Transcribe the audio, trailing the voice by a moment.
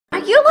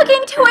you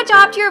looking to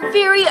adopt your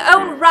very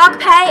own rock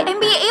pet and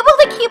be able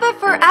to keep it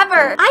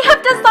forever? I have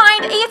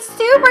designed a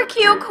super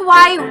cute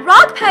kawaii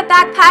rock pet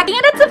backpack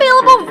and it's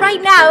available right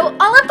now.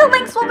 All of the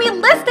links will be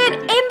listed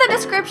in the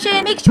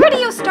description. Make sure to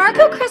use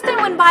STARCODE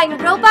KRYSTIN when buying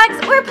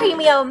Robux or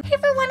Premium. Hey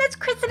everyone, it's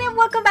Krystin and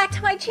welcome back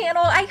to my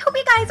channel. I hope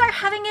you guys are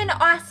having an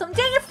awesome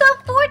day. So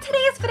for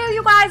today's video,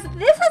 you guys,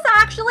 this is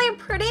actually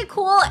pretty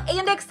cool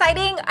and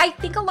exciting. I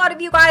think a lot of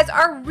you guys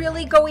are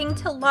really going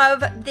to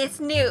love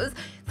this news.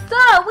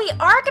 So we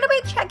are going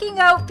to be checking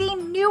out the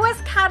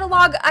newest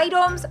catalog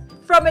items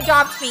from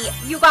Adopt Me.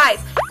 You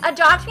guys,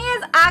 Adopt Me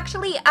is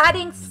actually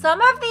adding some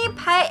of the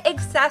pet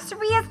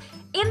accessories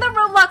in the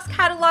Roblox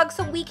catalog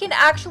so we can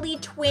actually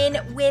twin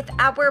with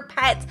our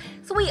pets.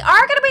 So we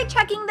are going to be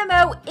checking them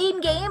out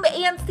in-game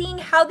and seeing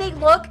how they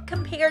look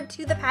compared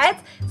to the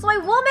pets. So I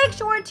will make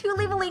sure to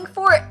leave a link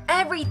for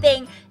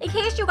everything in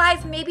case you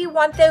guys maybe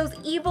want those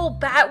evil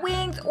bat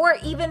wings or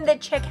even the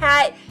chick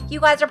hat. You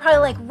guys are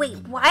probably like, wait,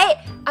 what?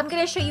 I'm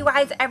going to show you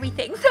guys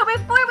everything. So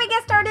before we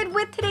get started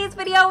with today's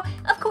video,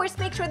 of course,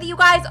 make sure that you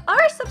guys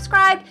are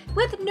subscribed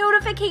with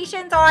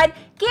notifications on.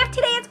 Give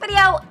today's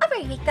video a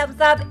very big thumbs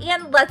up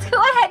and let's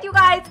go ahead, you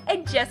guys,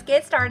 and just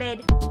get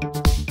started.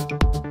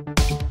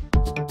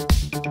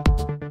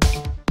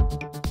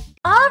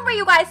 Alright,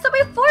 you guys, so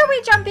before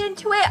we jump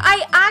into it,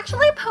 I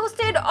actually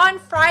posted on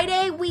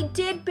Friday, we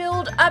did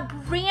build a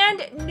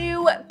brand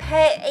new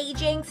pet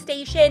aging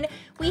station.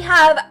 We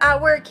have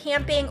our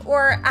camping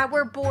or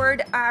our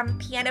board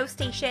piano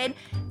station,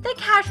 the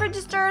cash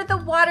register, the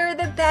water,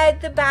 the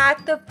bed, the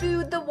bath, the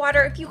food, the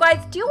water. If you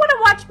guys do want to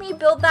watch me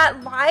build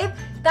that live,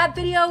 that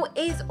video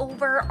is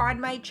over on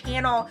my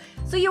channel.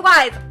 So you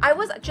guys, I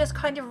was just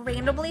kind of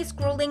randomly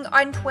scrolling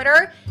on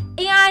Twitter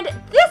and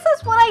this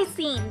is what I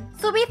seen.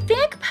 So we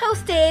think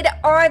posted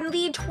on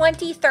the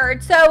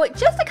 23rd, so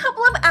just a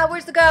couple of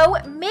hours ago.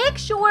 Make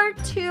sure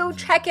to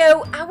check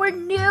out our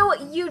new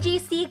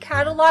UGC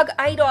catalog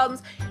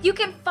items. You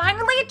can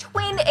finally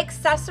twin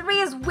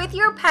accessories with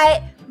your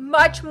pet.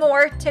 Much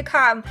more to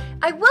come.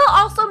 I will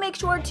also make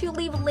sure to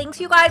leave links,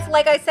 you guys,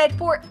 like I said,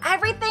 for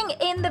everything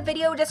in the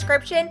video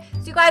description,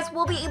 so you guys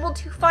will be able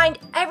to find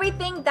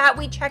everything that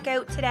we check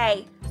out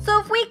today. So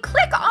if we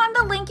click on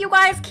the link, you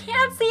guys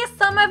can see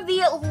some of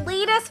the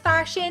latest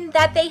fashion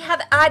that they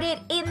have added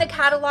in the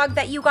catalog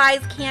that you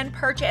guys can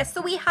purchase.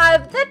 So we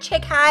have the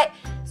chick hat.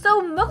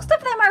 So most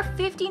of them are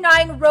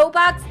 59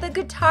 Robux. The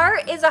guitar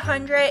is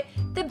 100.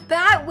 The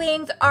bat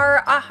wings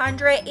are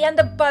 100. And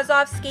the buzz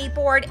off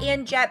skateboard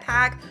and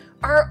jetpack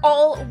are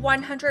all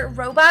 100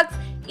 Robux.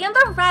 And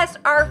the rest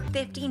are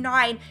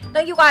 59. Now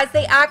you guys,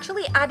 they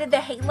actually added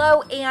the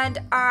halo and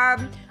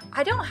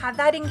I don't have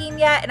that in game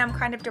yet and I'm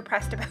kind of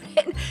depressed about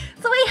it.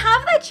 So we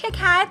have the chick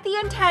hat, the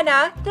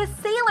antenna, the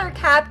sailor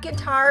cap,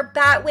 guitar,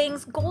 bat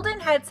wings, golden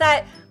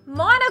headset,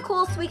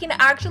 monocle so we can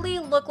actually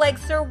look like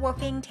Sir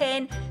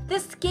Woofington, the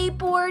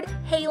skateboard,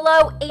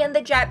 halo, and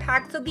the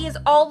jetpack. So these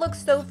all look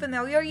so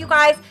familiar, you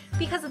guys,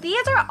 because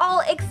these are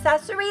all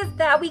accessories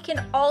that we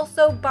can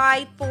also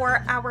buy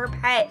for our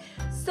pet.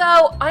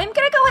 So I'm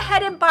gonna go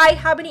ahead and buy,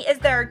 how many is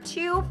there?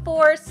 2,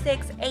 4,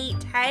 6, 8,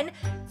 10.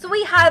 So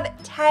we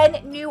have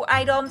 10 new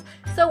items.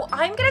 So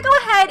I'm gonna go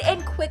ahead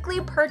and quickly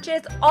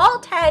purchase all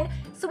 10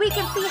 so we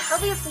can see how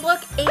these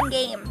look in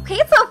game. Okay,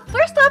 so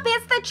first up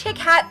is the chick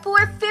hat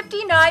for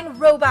 59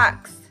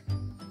 Robux.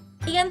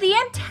 And the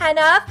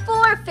antenna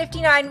for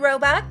 59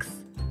 Robux.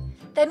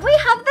 Then we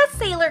have the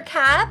sailor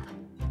cap,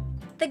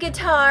 the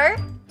guitar,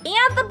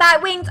 and the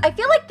bat wings. I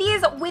feel like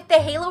these with the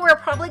halo are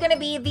probably going to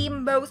be the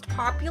most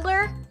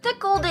popular. The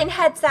golden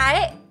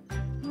headset,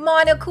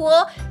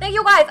 monocle. Now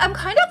you guys, I'm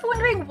kind of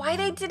wondering why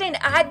they didn't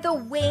add the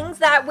wings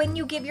that when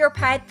you give your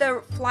pet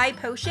the fly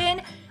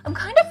potion. I'm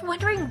kind of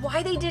wondering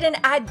why they didn't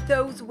add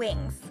those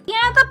wings.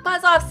 And the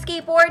buzz off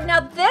skateboard.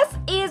 Now this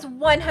is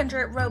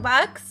 100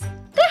 Robux.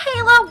 The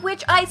halo,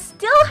 which I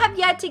still have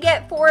yet to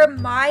get for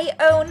my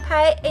own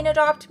pet in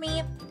Adopt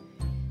Me.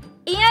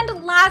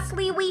 And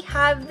lastly, we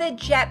have the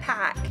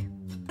jetpack.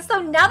 So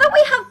now that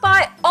we have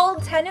bought all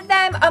 10 of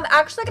them, I'm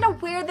actually going to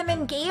wear them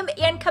in game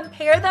and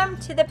compare them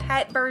to the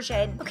pet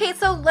version. Okay,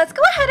 so let's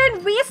go ahead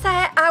and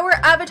reset our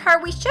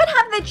avatar. We should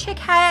have the chick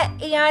hat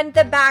and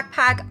the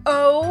backpack.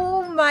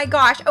 Oh my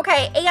gosh.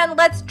 Okay, and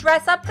let's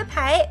dress up the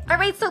pet. All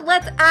right, so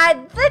let's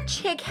add the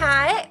chick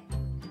hat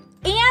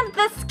and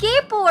the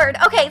skateboard.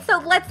 Okay, so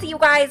let's see, you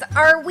guys.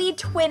 Are we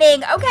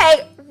twinning?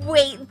 Okay.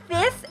 Wait,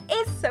 this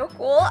is so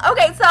cool.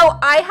 Okay, so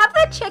I have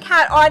the chick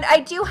hat on.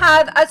 I do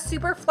have a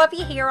super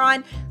fluffy hair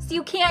on, so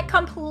you can't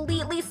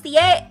completely see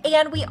it.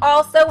 And we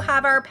also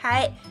have our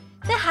pet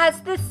that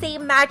has the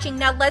same matching.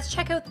 Now let's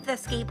check out the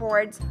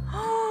skateboards.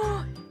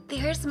 Oh,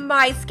 there's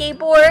my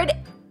skateboard.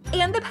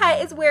 And the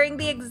pet is wearing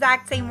the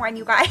exact same one,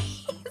 you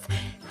guys.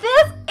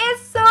 This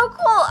is so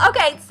cool.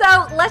 Okay,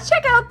 so let's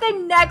check out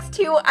the next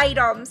 2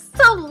 items.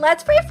 So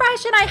let's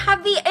refresh and I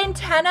have the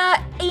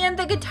antenna and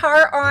the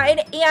guitar on,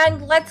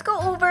 and let's go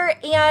over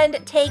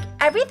and take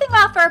everything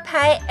off our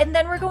pet, and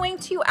then we're going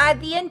to add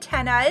the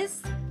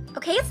antennas.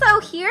 Okay, so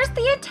here's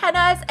the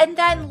antennas, and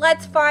then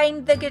let's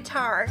find the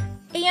guitar.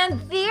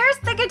 And there's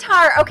the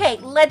guitar. Okay,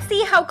 let's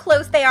see how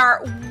close they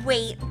are.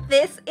 Wait,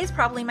 this is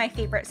probably my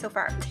favorite so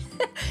far.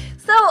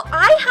 So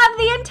I have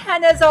the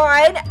antennas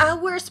on.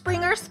 Our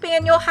Springer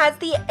Spaniel has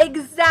the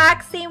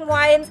exact same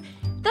ones.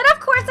 Then of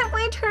course, if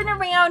we turn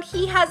around,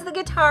 he has the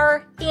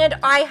guitar and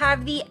I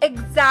have the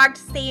exact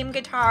same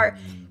guitar.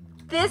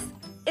 This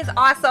is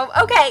awesome.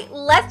 Okay,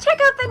 let's check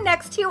out the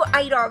next two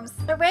items.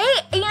 All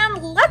right,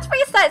 and let's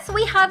reset. So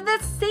we have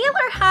this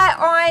sailor hat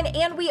on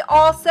and we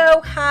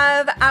also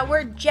have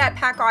our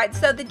jetpack on.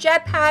 So the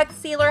jetpack,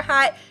 sailor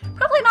hat,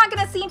 probably not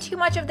going to see too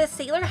much of the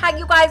sailor hat,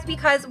 you guys,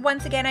 because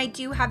once again, I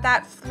do have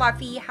that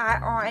fluffy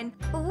hat on.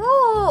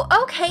 Ooh,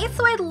 okay,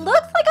 so it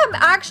looks like I'm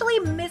actually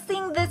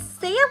missing the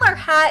sailor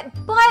hat,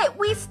 but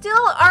we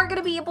still are going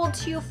to be able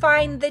to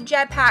find the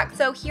jetpack.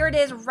 So here it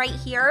is right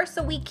here.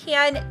 So we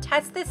can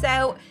test this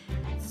out.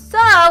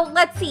 So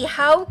let's see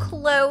how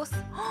close.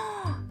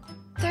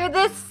 They're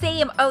the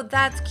same. Oh,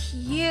 that's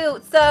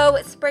cute. So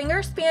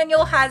Springer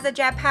Spaniel has a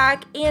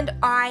jetpack and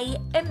I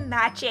am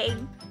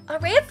matching. All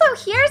right,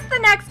 so here's the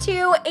next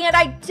two, and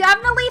I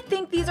definitely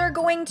think these are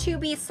going to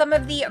be some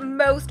of the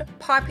most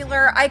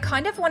popular. I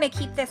kind of want to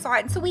keep this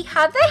on. So we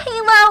have the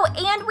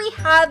halo and we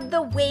have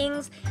the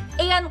wings,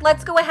 and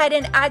let's go ahead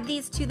and add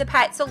these to the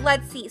pet. So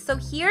let's see. So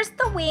here's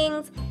the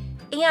wings,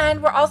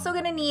 and we're also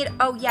going to need,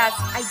 oh yes,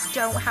 I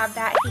don't have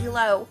that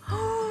halo.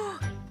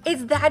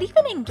 Is that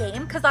even in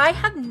game? Because I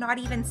have not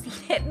even seen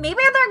it. Maybe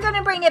they're going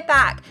to bring it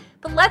back.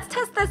 But let's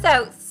test this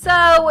out.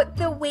 So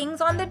the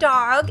wings on the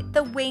dog,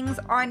 the wings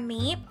on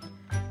me.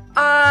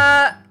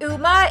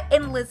 Uma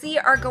and Lizzie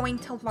are going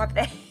to love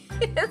this.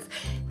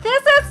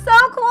 This is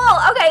so cool.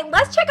 Okay,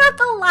 let's check out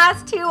the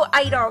last two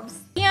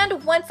items.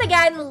 And once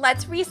again,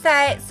 let's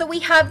reset. So we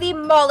have the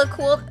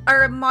monocool,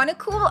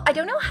 I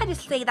don't know how to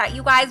say that,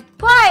 you guys,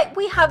 but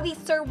we have the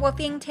Sir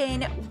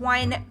Wolfington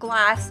one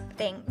glass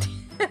thing.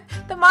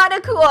 The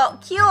monocool,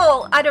 cute.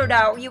 I don't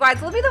know, you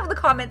guys, let me know in the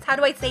comments, how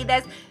do I say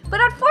this?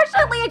 But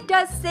unfortunately, it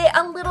does sit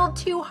a little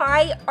too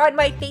high on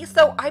my face,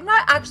 so I'm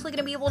not actually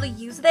gonna be able to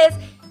use this.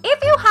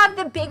 If you have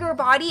the bigger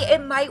body,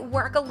 it might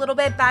work a little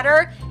bit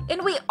better.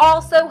 And we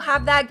also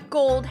have that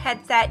gold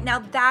headset. Now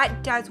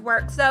that does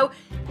work. So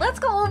let's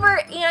go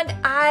over and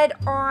add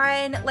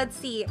on, let's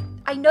see.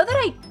 I know that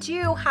I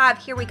do have,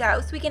 here we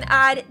go. So we can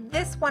add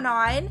this one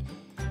on.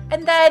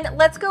 And then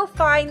let's go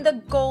find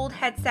the gold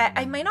headset.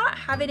 I might not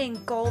have it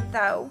in gold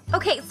though.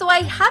 Okay, so I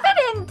have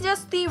it in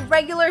just the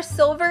regular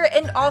silver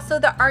and also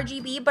the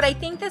RGB, but I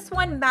think this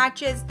one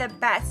matches the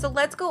best. So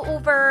let's go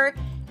over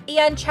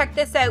and check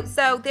this out.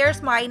 So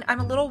there's mine. I'm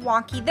a little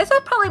wonky. This is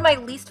probably my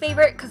least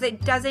favorite because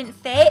it doesn't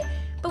fit,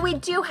 but we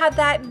do have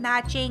that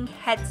matching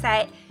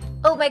headset.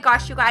 Oh my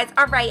gosh, you guys.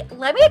 All right,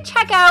 let me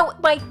check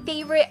out my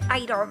favorite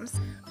items.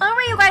 All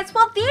right, you guys,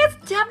 well, these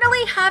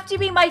definitely have to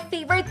be my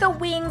favorite, the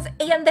wings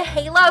and the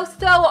halo.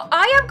 So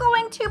I am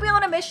going to be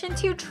on a mission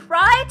to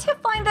try to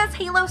find this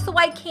halo so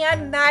I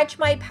can match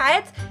my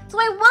pets. So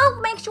I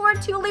will make sure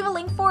to leave a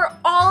link for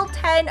all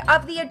 10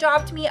 of the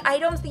Adopt Me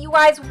items that you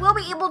guys will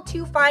be able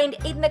to find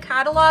in the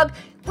catalog,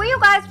 where you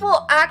guys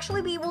will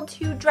actually be able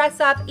to dress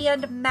up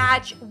and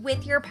match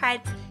with your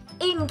pets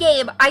in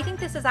game. I think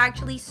this is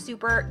actually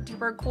super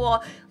duper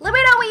cool. Let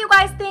me know what you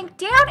guys think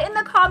down in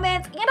the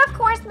comments, and of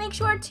course make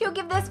sure to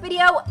give this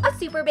video a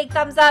super big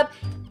thumbs up.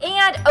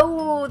 And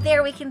oh,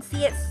 there we can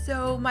see it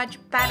so much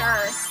better.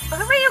 All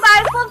right, you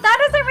guys, well,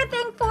 that is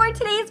everything for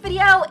today's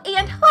video,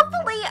 and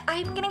hopefully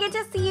I'm gonna get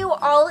to see you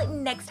all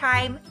next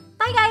time.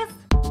 Bye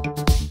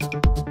guys.